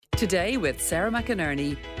Today with Sarah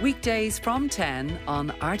McInerney, weekdays from 10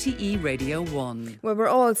 on RTE Radio 1. Well, we're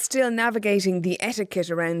all still navigating the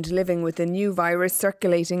etiquette around living with the new virus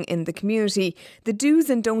circulating in the community, the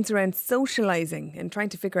do's and don'ts around socialising and trying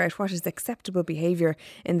to figure out what is acceptable behaviour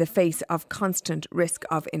in the face of constant risk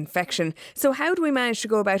of infection. So how do we manage to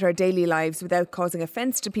go about our daily lives without causing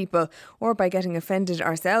offence to people or by getting offended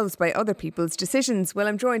ourselves by other people's decisions? Well,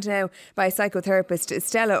 I'm joined now by psychotherapist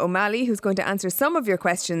Stella O'Malley, who's going to answer some of your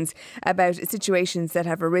questions about situations that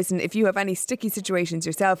have arisen. If you have any sticky situations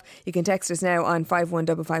yourself, you can text us now on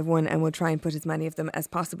 51551 and we'll try and put as many of them as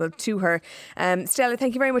possible to her. Stella,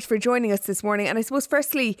 thank you very much for joining us this morning. And I suppose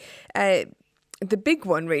firstly, the big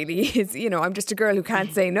one really is, I'm just a girl who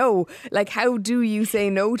can't say no. Like, how do you say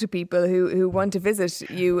no to people who want to visit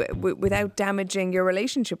you without damaging your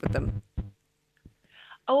relationship with them?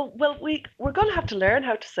 Oh, well, we're going to have to learn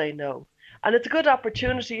how to say no. And it's a good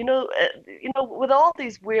opportunity, with all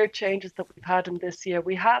these weird changes that we've had in this year,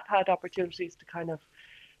 we have had opportunities to kind of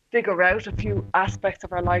figure out a few aspects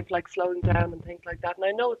of our life, like slowing down and things like that. And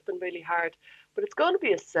I know it's been really hard, but it's going to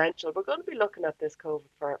be essential. We're going to be looking at this COVID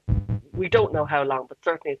for, we don't know how long, but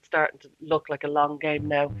certainly it's starting to look like a long game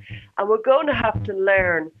now. And we're going to have to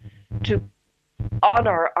learn to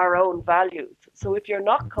honour our own values. So if you're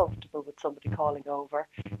not comfortable with somebody calling over,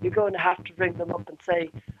 you're going to have to ring them up and say,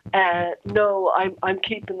 no, I'm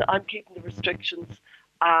keeping the restrictions.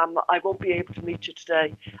 I won't be able to meet you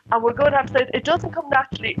today. And we're going to have to say it doesn't come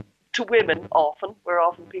naturally to women often. We're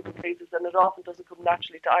often people pleasers, and it often doesn't come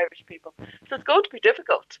naturally to Irish people. So it's going to be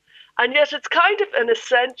difficult. And yet it's kind of an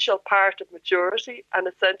essential part of maturity, an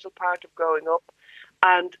essential part of growing up.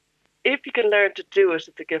 And if you can learn to do it,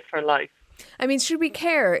 it's a gift for life. I mean, should we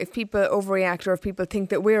care if people overreact or if people think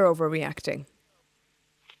that we're overreacting?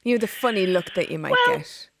 The funny look that you might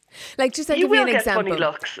get. Like, just I'll give you an example.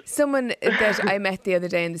 Someone that I met the other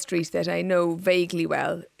day in the street that I know vaguely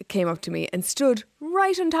well came up to me and stood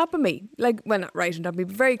right on top of me. Like, well, not right on top of me,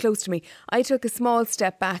 but very close to me. I took a small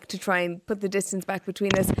step back to try and put the distance back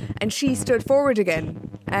between us, and she stood forward again.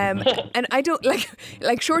 And I don't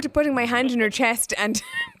like short of putting my hand in her chest and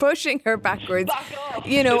pushing her backwards.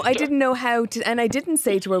 I didn't know how to, and I didn't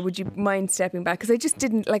say to her, "Would you mind stepping back?" Because I just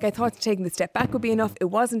didn't. Like, I thought taking the step back would be enough. It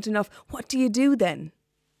wasn't enough. What do you do then?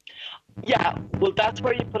 Yeah, well, that's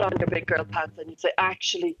where you put on your big girl pants and you say,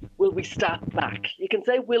 actually, will we step back? You can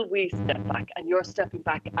say, will we step back? And you're stepping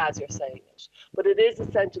back as you're saying it. But it is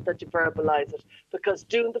essential that you verbalise it, because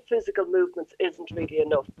doing the physical movements isn't really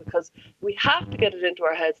enough, because we have to get it into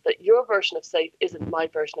our heads that your version of safe isn't my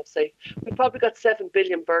version of safe. We've probably got 7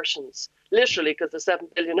 billion versions, literally, because there's 7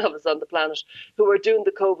 billion of us on the planet, who are doing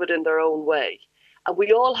the COVID in their own way. And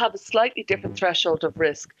we all have a slightly different threshold of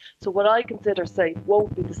risk. So what I consider safe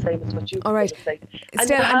won't be the same as what you consider safe.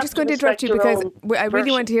 Stella, I'm just going to interrupt you because I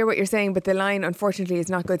really want to hear what you're saying, but the line, unfortunately, is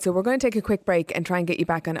not good. So we're going to take a quick break and try and get you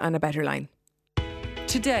back on a better line.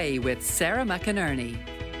 Today with Sarah McInerney.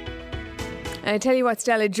 And I tell you what,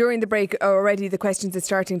 Stella, during the break already the questions are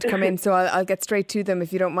starting to come in, so I'll get straight to them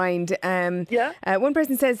if you don't mind. One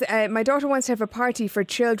person says, my daughter wants to have a party for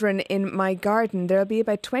children in my garden. There'll be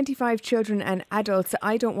about 25 children and adults.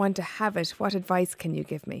 I don't want to have it. What advice can you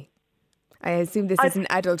give me? I assume this is an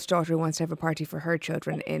adult daughter who wants to have a party for her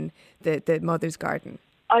children in the mother's garden.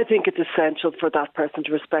 I think it's essential for that person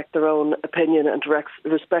to respect their own opinion and to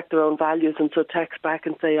respect their own values, and so text back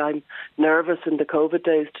and say, I'm nervous in the COVID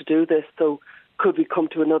days to do this, so could we come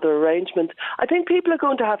to another arrangement? I think people are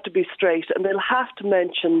going to have to be straight, and they'll have to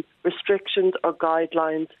mention restrictions or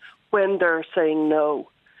guidelines when they're saying no.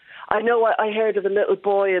 I know I heard of a little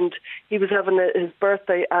boy, and he was having his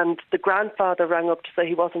birthday, and the grandfather rang up to say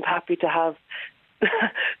he wasn't happy to have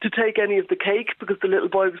to take any of the cake because the little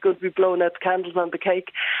boy was going to be blowing out the candles on the cake.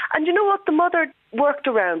 And you know what? The mother worked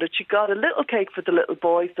around it. She got a little cake for the little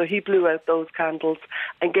boy, so he blew out those candles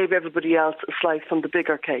and gave everybody else a slice from the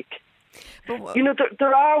bigger cake.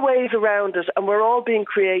 There are ways around it, and we're all being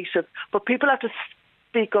creative, but people have to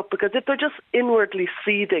speak up, because if they're just inwardly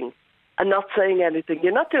seething and not saying anything,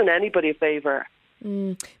 you're not doing anybody a favour.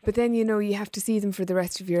 But then, you have to see them for the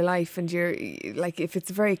rest of your life, and you're like, if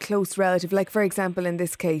it's a very close relative, like for example in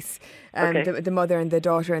this case, the mother and the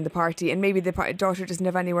daughter and the party, and maybe the daughter doesn't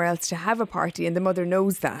have anywhere else to have a party and the mother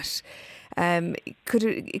knows that. Could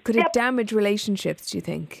it damage relationships, do you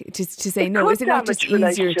think, to say no? Is it not just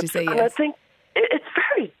easier to say yes? And I think it's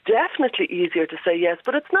very definitely easier to say yes,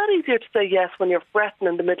 but it's not easier to say yes when you're fretting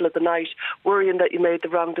in the middle of the night, worrying that you made the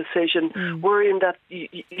wrong decision, worrying that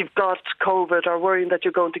you've got COVID, or worrying that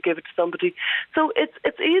you're going to give it to somebody. So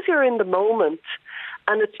it's easier in the moment.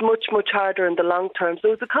 and it's much, much harder in the long term.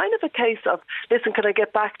 So it's a kind of a case of, listen, can I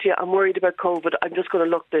get back to you? I'm worried about COVID. I'm just going to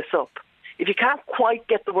look this up. If you can't quite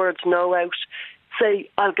get the words no out, say,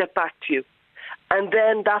 I'll get back to you. And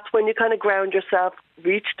then that's when you kind of ground yourself,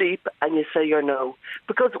 reach deep, and you say your no.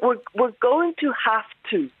 Because we're going to have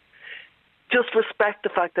to just respect the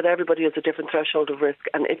fact that everybody has a different threshold of risk.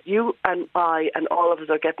 And if you and I and all of us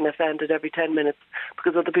are getting offended every 10 minutes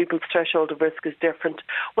because other people's threshold of risk is different,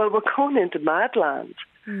 well, we're going into madland.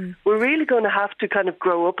 We're really going to have to kind of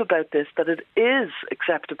grow up about this, that it is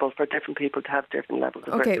acceptable for different people to have different levels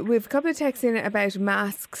of risk. Okay, we've a couple of texts in about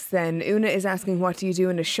masks then. Una is asking, what do you do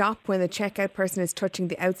in a shop when the checkout person is touching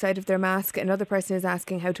the outside of their mask? Another person is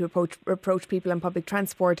asking how to approach people on public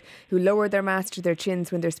transport who lower their mask to their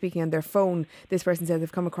chins when they're speaking on their phone. This person says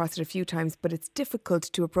they've come across it a few times, but it's difficult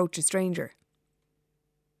to approach a stranger.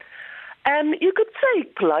 You could say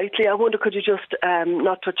politely, I wonder, could you just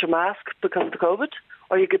not touch your mask because of the COVID?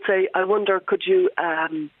 Or you could say, I wonder, could you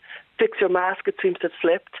fix your mask? It seems to have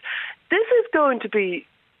slipped. This is going to be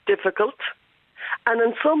difficult. And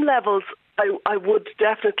on some levels, I would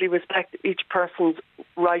definitely respect each person's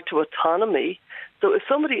right to autonomy. So if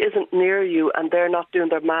somebody isn't near you and they're not doing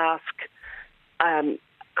their mask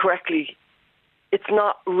correctly, it's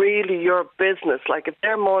not really your business. Like if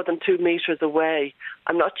they're more than 2 metres away,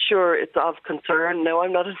 I'm not sure it's of concern. Now,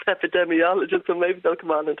 I'm not an epidemiologist, so maybe they'll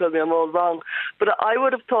come on and tell me I'm all wrong. But I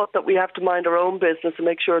would have thought that we have to mind our own business and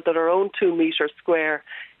make sure that our own 2 metre square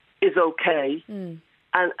is okay.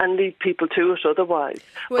 And leave people to it otherwise.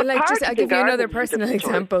 Well, I'll give you another personal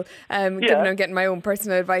example. Given I'm getting my own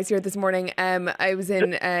personal advice here this morning. I was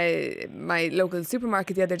in my local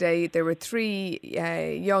supermarket the other day. There were 3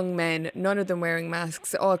 young men, none of them wearing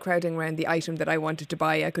masks, all crowding around the item that I wanted to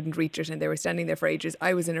buy. I couldn't reach it and they were standing there for ages.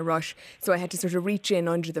 I was in a rush, so I had to sort of reach in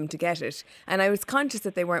under them to get it. And I was conscious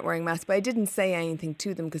that they weren't wearing masks, but I didn't say anything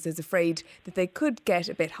to them because I was afraid that they could get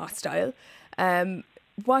a bit hostile.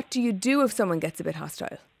 What do you do if someone gets a bit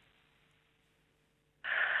hostile?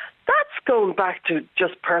 That's going back to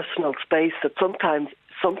just personal space, that sometimes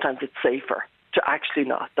it's safer to actually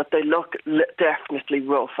not, that they look definitely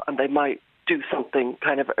rough and they might do something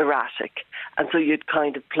kind of erratic. And so you'd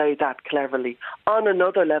kind of play that cleverly. On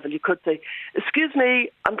another level, you could say, excuse me,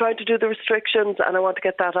 I'm trying to do the restrictions and I want to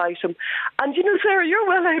get that item. And you know, Sarah, you're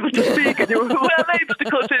well able to speak and you're well able to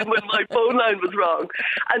cut in when my phone line was wrong.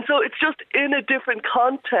 And so it's just in a different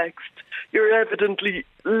context, you're evidently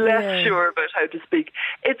less sure about how to speak.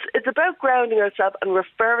 It's about grounding ourselves and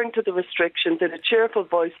referring to the restrictions in a cheerful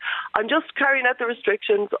voice. I'm just carrying out the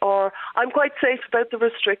restrictions, or I'm quite safe about the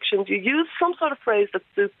restrictions. You use some sort of phrase that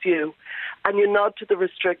suits you and you nod to the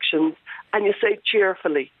restrictions and you say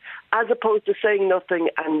cheerfully, as opposed to saying nothing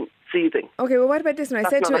and seething. Okay, well, what about this one?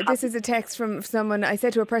 This is a text from someone. I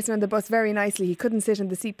said to a person on the bus very nicely, he couldn't sit in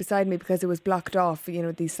the seat beside me because it was blocked off, you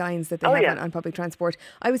know, these signs that they have on public transport.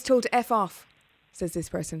 I was told to F off, says this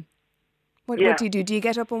person. What do you do? Do you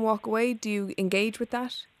get up and walk away? Do you engage with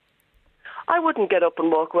that? I wouldn't get up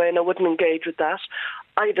and walk away and I wouldn't engage with that.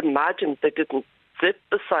 I'd imagine they didn't sit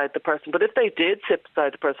beside the person, but if they did sit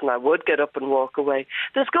beside the person, I would get up and walk away.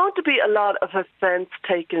 There's going to be a lot of offence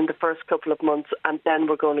taken in the first couple of months and then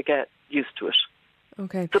we're going to get used to it.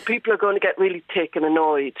 Okay. So people are going to get really tick and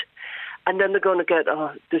annoyed and then they're going to get,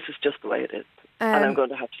 oh, this is just the way it is. And I'm going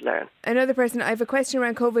to have to learn. Another person, I have a question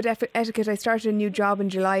around COVID etiquette. I started a new job in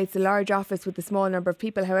July. It's a large office with a small number of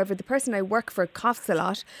people. However, the person I work for coughs a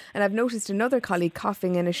lot and I've noticed another colleague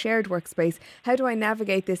coughing in a shared workspace. How do I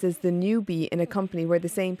navigate this as the newbie in a company where the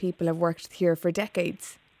same people have worked here for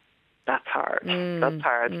decades? That's hard. That's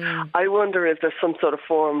hard. I wonder if there's some sort of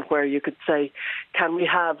form where you could say, can we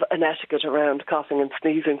have an etiquette around coughing and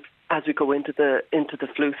sneezing as we go into the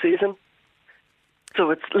flu season? So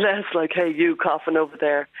it's less like, hey, you coughing over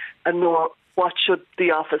there, and more, what should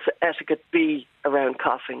the office etiquette be around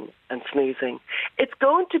coughing and sneezing? It's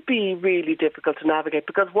going to be really difficult to navigate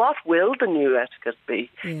because what will the new etiquette be?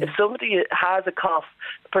 If somebody has a cough,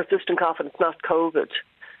 persistent cough, and it's not COVID,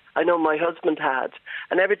 I know my husband had,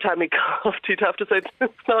 and every time he coughed, he'd have to say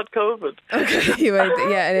it's not COVID. Okay,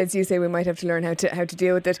 and as you say, we might have to learn how to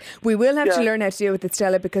deal with it. We will have to learn how to deal with it,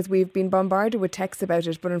 Stella, because we've been bombarded with texts about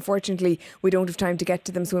it, but unfortunately, we don't have time to get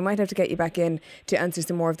to them, so we might have to get you back in to answer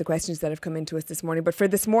some more of the questions that have come into us this morning. But for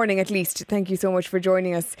this morning, at least, thank you so much for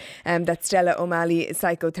joining us. That's Stella O'Malley,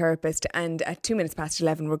 psychotherapist, and at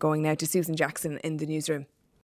 11:02, we're going now to Susan Jackson in the newsroom.